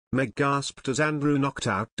Meg gasped as Andrew knocked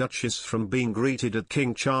out Duchess from being greeted at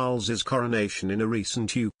King Charles's coronation in a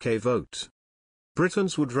recent UK vote.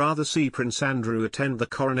 Britons would rather see Prince Andrew attend the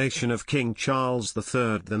coronation of King Charles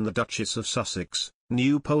III than the Duchess of Sussex,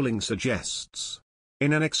 new polling suggests.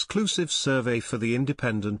 In an exclusive survey for The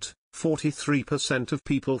Independent, 43% of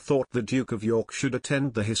people thought the Duke of York should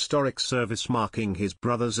attend the historic service marking his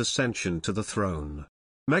brother's ascension to the throne.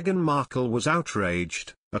 Meghan Markle was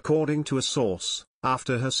outraged, according to a source,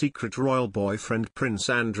 after her secret royal boyfriend Prince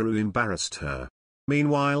Andrew embarrassed her.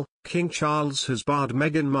 Meanwhile, King Charles has barred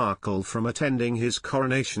Meghan Markle from attending his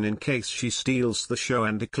coronation in case she steals the show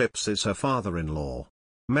and eclipses her father-in-law.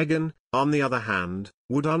 Meghan, on the other hand,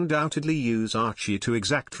 would undoubtedly use Archie to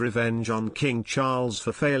exact revenge on King Charles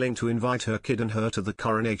for failing to invite her kid and her to the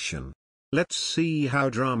coronation. Let's see how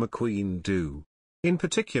drama queen do. In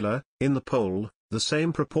particular, in the poll, the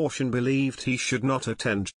same proportion believed he should not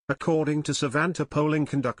attend, according to Savanta polling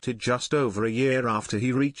conducted just over a year after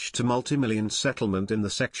he reached a multi-million settlement in the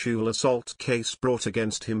sexual assault case brought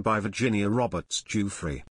against him by Virginia Roberts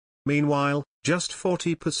Giuffre. Meanwhile, just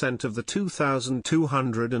 40% of the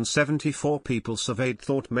 2,274 people surveyed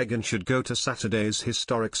thought Meghan should go to Saturday's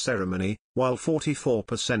historic ceremony, while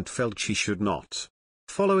 44% felt she should not.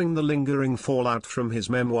 Following the lingering fallout from his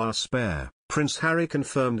memoir Spare, Prince Harry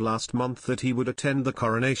confirmed last month that he would attend the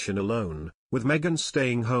coronation alone, with Meghan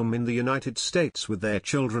staying home in the United States with their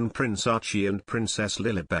children Prince Archie and Princess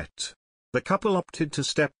Lilibet. The couple opted to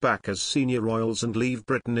step back as senior royals and leave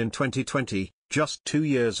Britain in 2020, just 2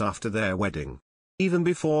 years after their wedding. Even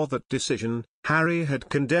before that decision, Harry had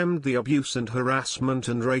condemned the abuse and harassment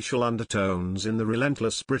and racial undertones in the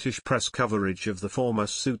relentless British press coverage of the former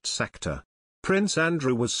suits actor. Prince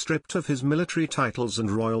Andrew was stripped of his military titles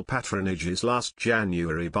and royal patronages last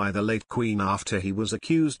January by the late Queen after he was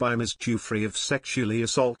accused by Ms. Giuffre of sexually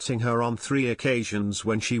assaulting her on 3 occasions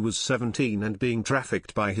when she was 17 and being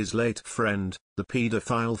trafficked by his late friend, the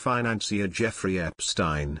paedophile financier Jeffrey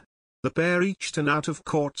Epstein. The pair reached an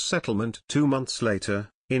out-of-court settlement 2 months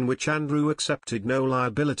later, in which Andrew accepted no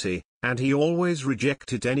liability, and he always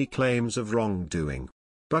rejected any claims of wrongdoing.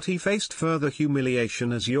 But he faced further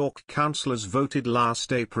humiliation as York councillors voted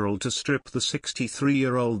last April to strip the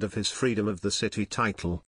 63-year-old of his Freedom of the City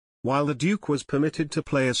title. While the Duke was permitted to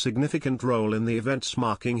play a significant role in the events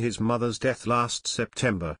marking his mother's death last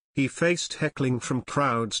September, he faced heckling from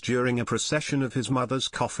crowds during a procession of his mother's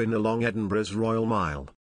coffin along Edinburgh's Royal Mile.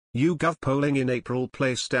 YouGov polling in April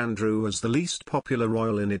placed Andrew as the least popular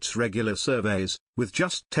royal in its regular surveys, with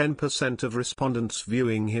just 10% of respondents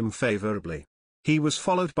viewing him favourably. He was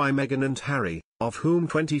followed by Meghan and Harry, of whom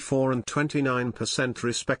 24% and 29%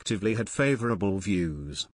 respectively had favourable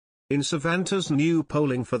views. In Savanta's new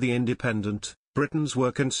polling for The Independent, Britons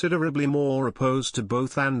were considerably more opposed to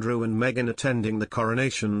both Andrew and Meghan attending the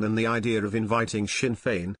coronation than the idea of inviting Sinn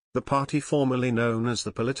Féin, the party formerly known as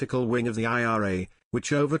the political wing of the IRA,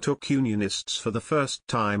 which overtook Unionists for the first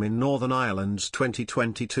time in Northern Ireland's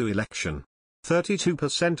 2022 election.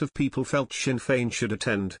 32% of people felt Sinn Féin should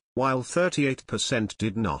attend, while 38%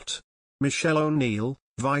 did not. Michelle O'Neill,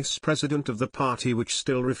 vice president of the party which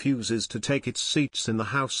still refuses to take its seats in the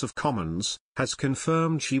House of Commons, has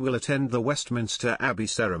confirmed she will attend the Westminster Abbey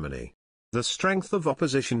ceremony. The strength of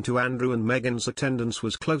opposition to Andrew and Meghan's attendance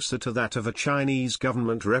was closer to that of a Chinese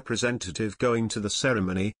government representative going to the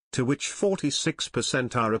ceremony, to which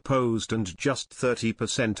 46% are opposed and just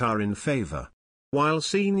 30% are in favour. While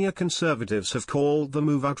senior conservatives have called the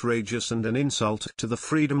move outrageous and an insult to the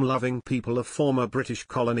freedom-loving people of former British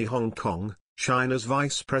colony Hong Kong, China's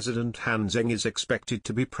Vice President Han Zheng is expected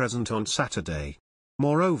to be present on Saturday.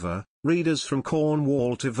 Moreover, readers from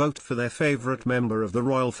Cornwall to vote for their favourite member of the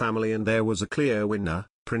royal family, and there was a clear winner,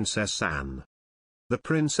 Princess Anne. The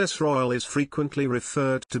Princess Royal is frequently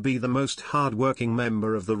referred to be the most hard-working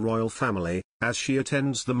member of the royal family, as she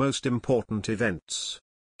attends the most important events.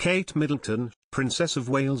 Kate Middleton, Princess of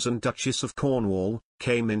Wales and Duchess of Cornwall,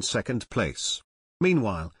 came in second place.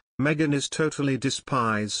 Meanwhile, Meghan is totally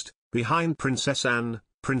despised, behind Princess Anne,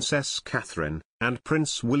 Princess Catherine, and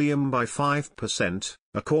Prince William by 5%,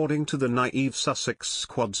 according to the naive Sussex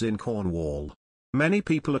squads in Cornwall. Many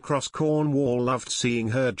people across Cornwall loved seeing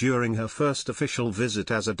her during her first official visit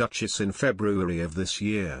as a Duchess in February of this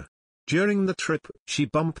year. During the trip, she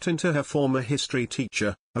bumped into her former history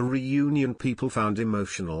teacher, a reunion people found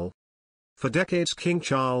emotional. For decades King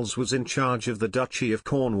Charles was in charge of the Duchy of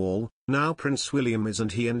Cornwall, now Prince William is,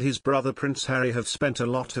 and he and his brother Prince Harry have spent a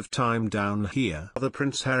lot of time down here.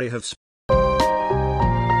 Prince Harry have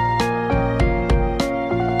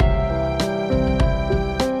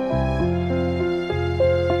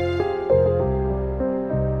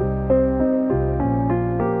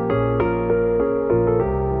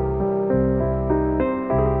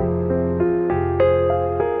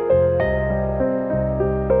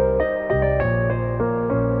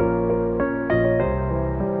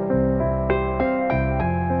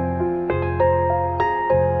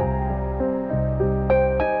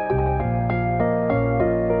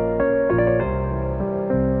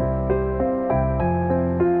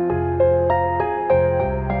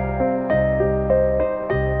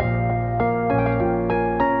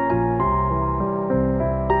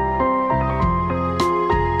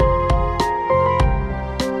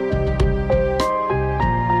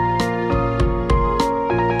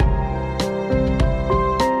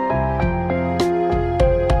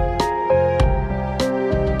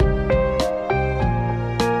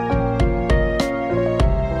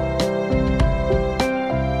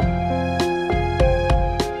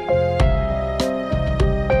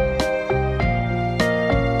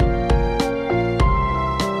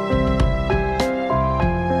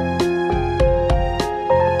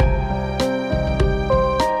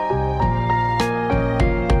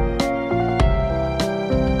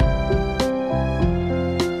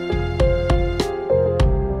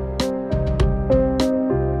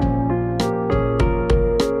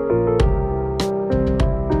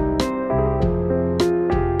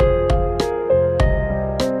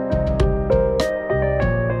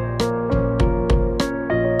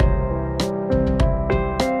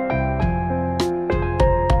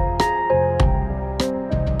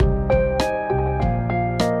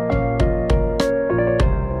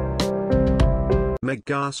Meg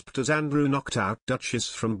Gasped as Andrew knocked out Duchess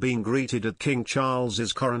from being greeted at King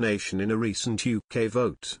Charles's coronation in a recent UK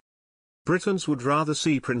vote. Britons would rather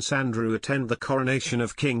see Prince Andrew attend the coronation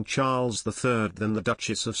of King Charles III than the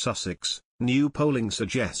Duchess of Sussex, new polling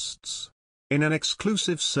suggests. In an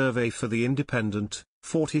exclusive survey for The Independent,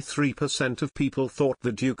 43% of people thought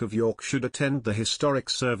the Duke of York should attend the historic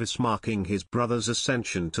service marking his brother's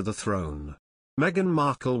ascension to the throne. Meghan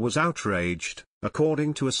Markle was outraged,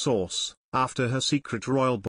 according to a source, after her secret royal